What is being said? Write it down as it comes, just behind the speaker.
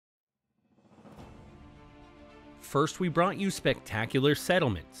First, we brought you spectacular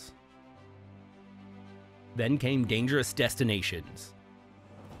settlements. Then came dangerous destinations.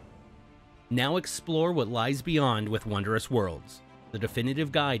 Now explore what lies beyond with Wondrous Worlds, the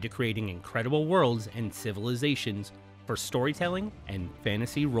definitive guide to creating incredible worlds and civilizations for storytelling and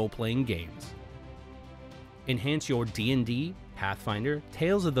fantasy role-playing games. Enhance your D&D, Pathfinder,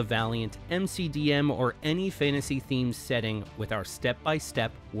 Tales of the Valiant, MCDM, or any fantasy-themed setting with our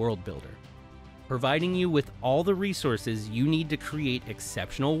step-by-step world builder, providing you with all the resources you need to create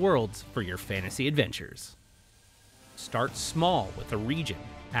exceptional worlds for your fantasy adventures. Start small with a region.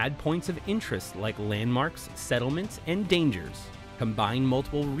 Add points of interest like landmarks, settlements, and dangers. Combine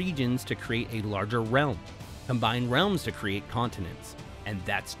multiple regions to create a larger realm. Combine realms to create continents. And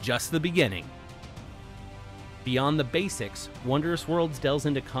that's just the beginning. Beyond the basics, Wondrous Worlds delves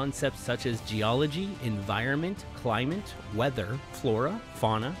into concepts such as geology, environment, climate, weather, flora,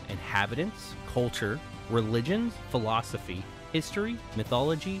 fauna, inhabitants, culture, religions, philosophy, history,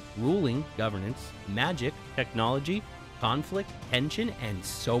 mythology, ruling, governance, magic, technology, conflict, tension, and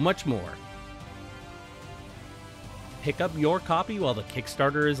so much more. Pick up your copy while the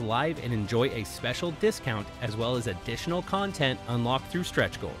Kickstarter is live and enjoy a special discount as well as additional content unlocked through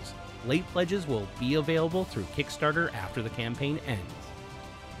stretch goals. Late pledges will be available through Kickstarter after the campaign ends.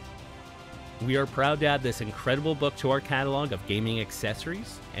 We are proud to add this incredible book to our catalog of gaming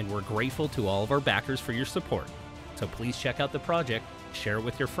accessories, and we're grateful to all of our backers for your support. So please check out the project, share it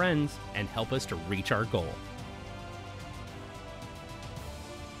with your friends, and help us to reach our goal.